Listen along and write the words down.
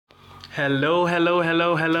Hello, hello,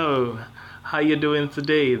 hello, hello. How you doing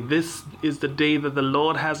today? This is the day that the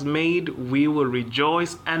Lord has made. We will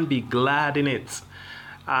rejoice and be glad in it.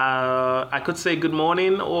 I could say good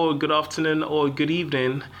morning or good afternoon or good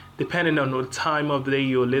evening, depending on what time of the day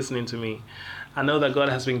you're listening to me. I know that God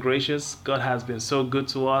has been gracious. God has been so good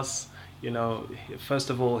to us. First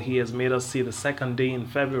of all, He has made us see the second day in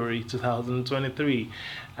February 2023,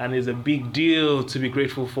 and it's a big deal to be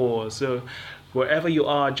grateful for. So, wherever you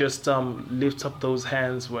are, just lift up those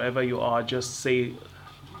hands. Wherever you are, just say,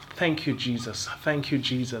 thank you, Jesus. Thank you,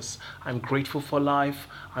 Jesus. I'm grateful for life.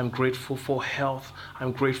 I'm grateful for health.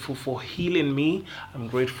 I'm grateful for healing me. I'm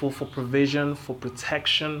grateful for provision, for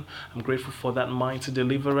protection. I'm grateful for that mighty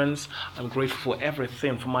deliverance. I'm grateful for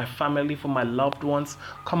everything, for my family, for my loved ones.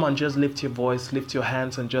 Come on, just lift your voice, lift your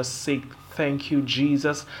hands, and just say, thank you,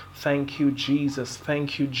 Jesus. Thank you, Jesus.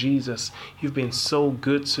 Thank you, Jesus. You've been so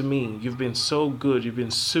good to me. You've been so good. You've been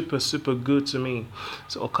super, super good to me.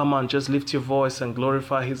 So come on, just lift your voice and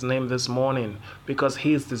glorify His name this morning, because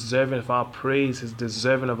He is deserving of our praise. He's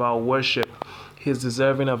deserving of our worship. He's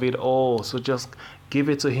deserving of it all. So just give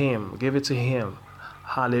it to Him. Give it to Him.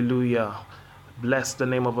 Hallelujah. Bless the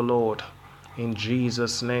name of the Lord. In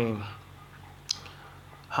Jesus' name.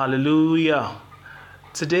 Hallelujah.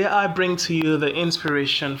 Today I bring to you the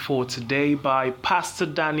inspiration for today by Pastor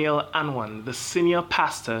Daniel Anwan, the senior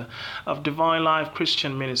pastor of Divine Life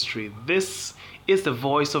Christian Ministry. This is the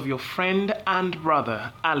voice of your friend and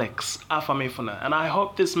brother, Alex Afamefuna, and I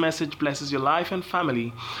hope this message blesses your life and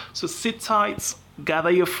family. So sit tight,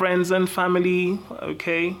 gather your friends and family,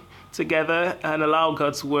 together, and allow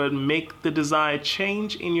God's word make the desired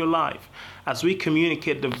change in your life as we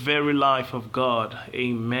communicate the very life of God.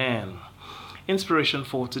 Amen. Inspiration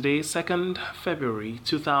for today, 2nd February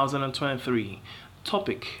 2023.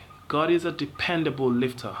 Topic: God is a dependable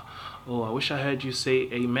lifter. Oh, I wish I heard you say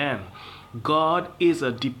amen. God is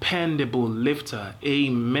a dependable lifter.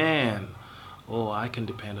 Amen. Oh, I can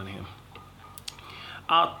depend on Him.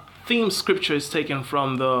 Our theme scripture is taken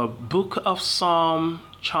from the book of Psalm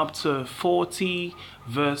chapter 40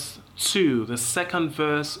 verse 2, the second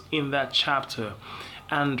verse in that chapter.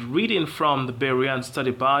 And reading from the Berean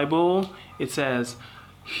Study Bible, it says,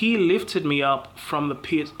 He lifted me up from the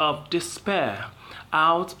pit of despair,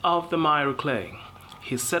 out of the miry clay.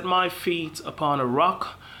 He set my feet upon a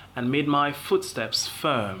rock and made my footsteps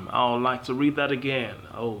firm. I would like to read that again.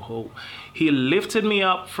 He lifted me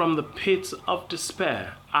up from the pit of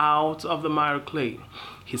despair, out of the miry clay.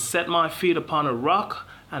 He set my feet upon a rock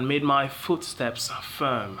and made my footsteps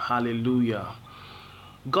firm. Hallelujah.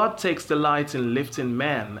 God takes delight in lifting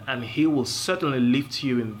men, and He will certainly lift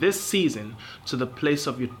you in this season to the place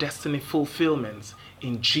of your destiny fulfillment.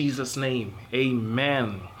 In Jesus' name,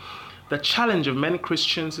 amen. The challenge of many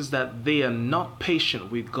Christians is that they are not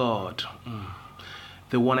patient with God.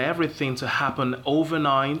 They want everything to happen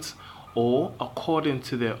overnight or according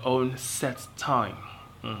to their own set time.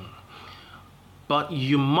 But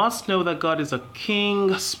you must know that God is a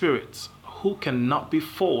king spirit who cannot be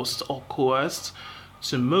forced or coerced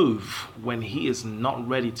to move when He is not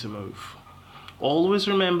ready to move. Always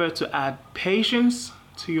remember to add patience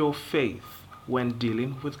to your faith when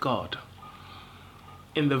dealing with God.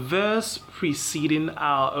 In the verse preceding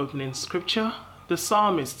our opening scripture, the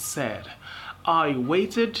psalmist said, I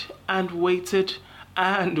waited and waited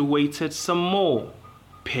and waited some more,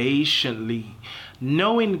 patiently,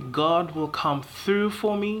 knowing God will come through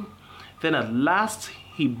for me. Then at last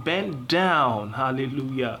He bent down,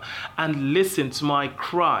 hallelujah, and listened to my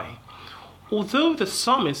cry. Although the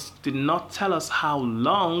psalmist did not tell us how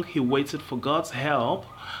long he waited for God's help,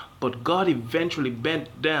 but God eventually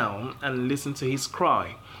bent down and listened to his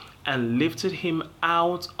cry and lifted him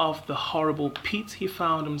out of the horrible pit he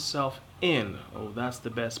found himself in. Oh, that's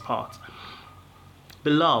the best part.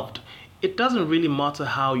 Beloved, it doesn't really matter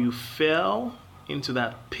how you fell into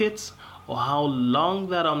that pit or how long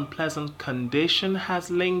that unpleasant condition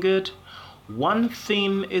has lingered. One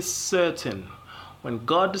thing is certain: when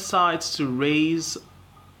God decides to rise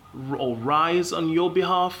on your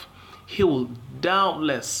behalf, He will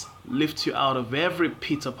doubtless lift you out of every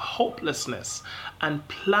pit of hopelessness and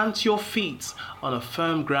plant your feet on a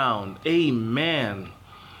firm ground. Amen.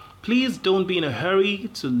 Please don't be in a hurry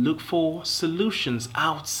to look for solutions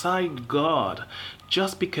outside God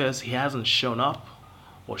just because He hasn't shown up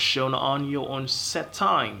or shown on your own set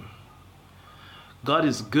time. God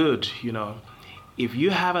is good, If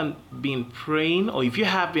you haven't been praying, or if you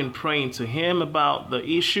have been praying to Him about the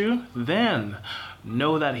issue, then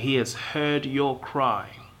know that He has heard your cry.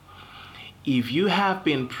 If you have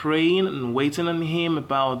been praying and waiting on Him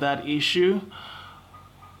about that issue,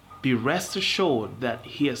 be rest assured that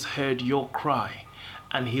He has heard your cry,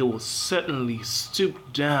 and He will certainly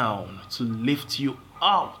stoop down to lift you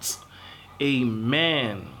out.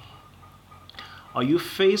 Amen. Are you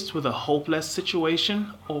faced with a hopeless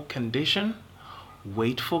situation or condition?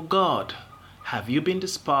 Wait for God. Have you been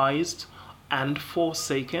despised and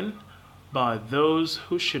forsaken by those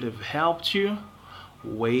who should have helped you?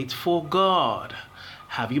 Wait for God.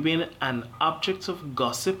 Have you been an object of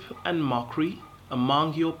gossip and mockery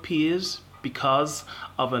among your peers because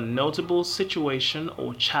of a notable situation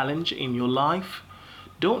or challenge in your life?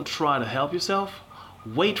 Don't try to help yourself.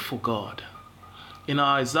 Wait for God. In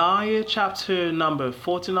Isaiah chapter number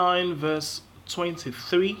 49 verse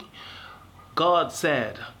 23, God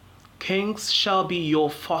said, "Kings shall be your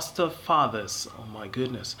foster fathers," oh my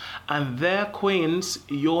goodness, "and their queens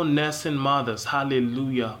your nursing mothers."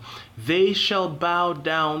 Hallelujah. "They shall bow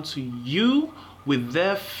down to you with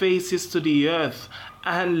their faces to the earth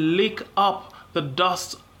and lick up the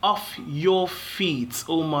dust off your feet."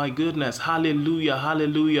 Oh my goodness. Hallelujah.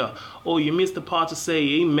 Hallelujah. Oh, you missed the part to say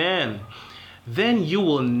amen. "Then you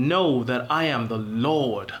will know that I am the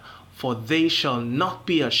Lord, for they shall not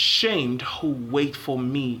be ashamed who wait for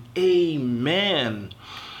me." Amen.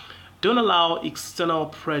 Don't allow external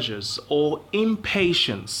pressures or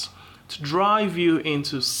impatience to drive you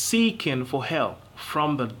into seeking for help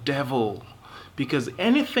from the devil, because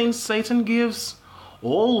anything Satan gives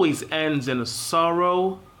always ends in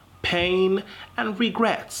sorrow, pain, and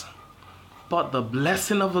regret. But the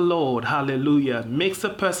blessing of the Lord, hallelujah, makes a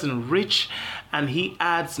person rich, and He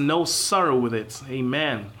adds no sorrow with it.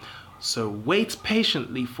 Amen. So wait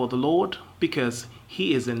patiently for the Lord, because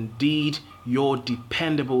He is indeed your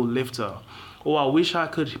dependable lifter. Oh, I wish you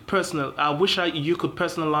could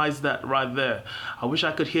personalize that right there. I wish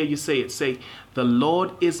I could hear you say it. Say, "The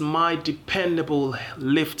Lord is my dependable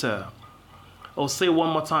lifter." Or say one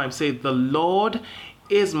more time. Say, "The Lord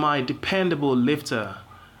is my dependable lifter."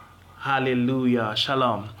 Hallelujah.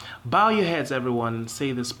 Shalom. Bow your heads, everyone, and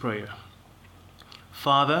say this prayer.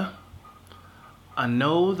 Father, I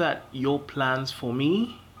know that your plans for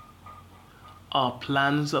me are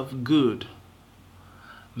plans of good,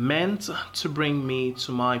 meant to bring me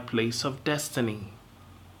to my place of destiny,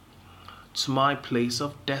 to my place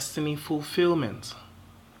of destiny fulfillment.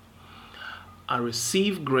 I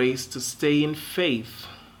receive grace to stay in faith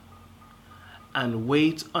and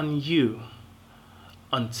wait on you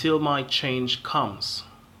until my change comes.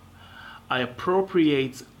 I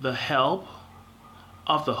appropriate the help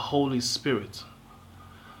of the Holy Spirit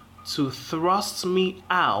to thrust me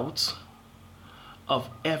out of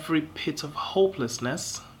every pit of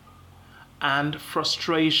hopelessness and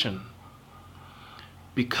frustration.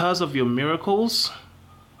 Because of your miracles,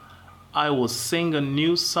 I will sing a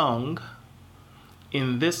new song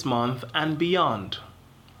in this month and beyond.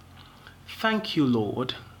 Thank you,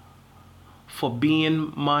 Lord, for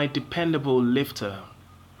being my dependable lifter.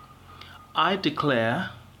 I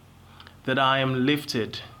declare that I am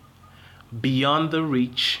lifted beyond the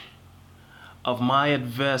reach of my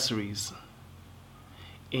adversaries.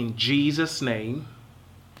 In Jesus' name,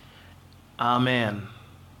 amen.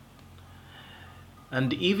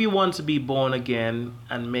 And if you want to be born again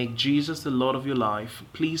and make Jesus the Lord of your life,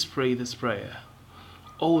 please pray this prayer.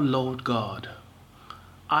 Oh Lord God,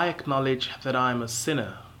 I acknowledge that I am a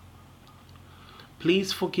sinner.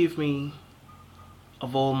 Please forgive me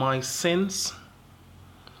of all my sins.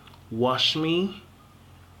 Wash me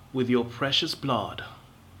with your precious blood.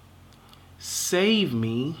 Save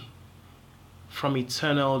me from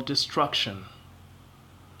eternal destruction.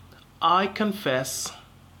 I confess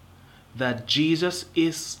that Jesus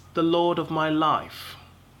is the Lord of my life.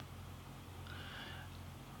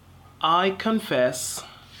 I confess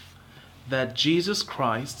that Jesus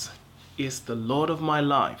Christ is the Lord of my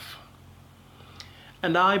life.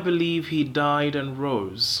 And I believe He died and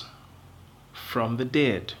rose from the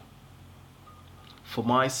dead for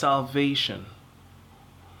my salvation.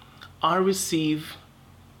 I receive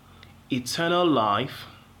eternal life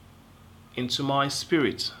into my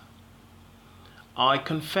spirit. I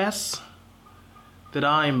confess that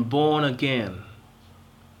I am born again.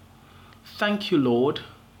 Thank you, Lord,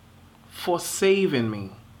 for saving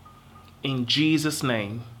me. In Jesus'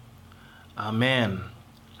 name, amen.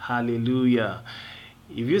 Hallelujah.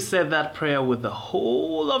 If you said that prayer with the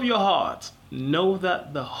whole of your heart, know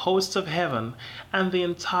that the hosts of heaven and the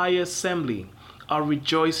entire assembly are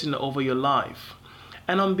rejoicing over your life.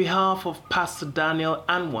 And on behalf of Pastor Daniel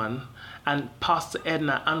Anwan and Pastor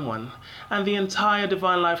Edna Anwan and the entire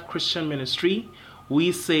Divine Life Christian Ministry,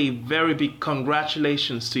 we say very big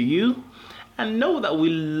congratulations to you, and know that we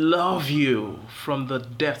love you from the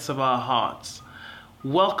depths of our hearts.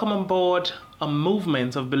 Welcome on board a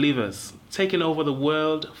movement of believers taking over the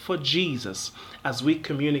world for Jesus as we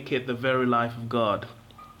communicate the very life of God.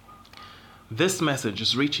 This message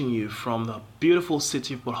is reaching you from the beautiful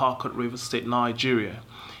city of Port Harcourt, Rivers State, Nigeria.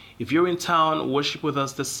 If you're in town, worship with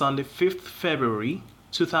us this Sunday, 5th February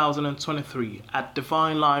 2023 at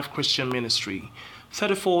Divine Life Christian Ministry,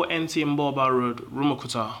 34 NT Mboba Road,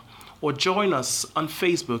 Rumukuta, or join us on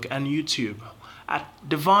Facebook and YouTube at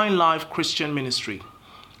Divine Life Christian Ministry.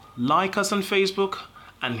 Like us on Facebook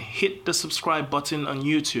and hit the subscribe button on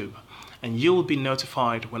YouTube, and you will be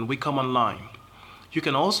notified when we come online. You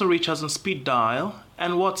can also reach us on speed dial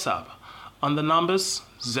and WhatsApp on the numbers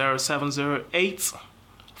 0708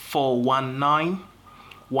 419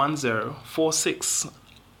 1046.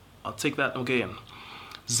 I'll take that again.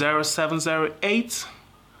 0708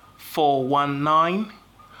 419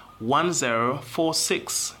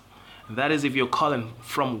 1046. That is if you're calling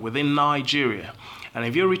from within Nigeria. And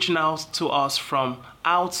if you're reaching out to us from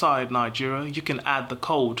outside Nigeria, you can add the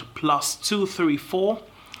code +234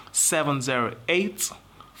 708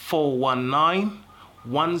 419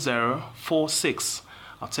 1046.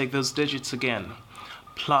 I'll take those digits again.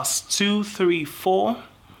 +234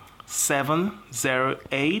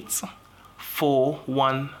 708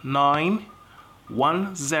 419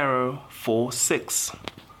 1046.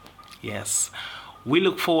 Yes. We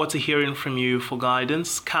look forward to hearing from you for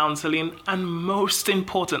guidance, counseling, and most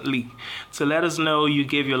importantly, to let us know you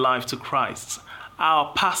gave your life to Christ.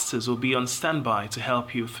 Our pastors will be on standby to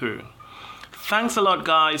help you through. Thanks a lot,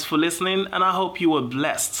 guys, for listening, and I hope you were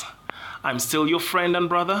blessed. I'm still your friend and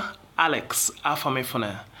brother, Alex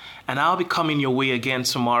Afamefone, and I'll be coming your way again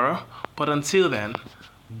tomorrow. But until then,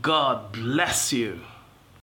 God bless you.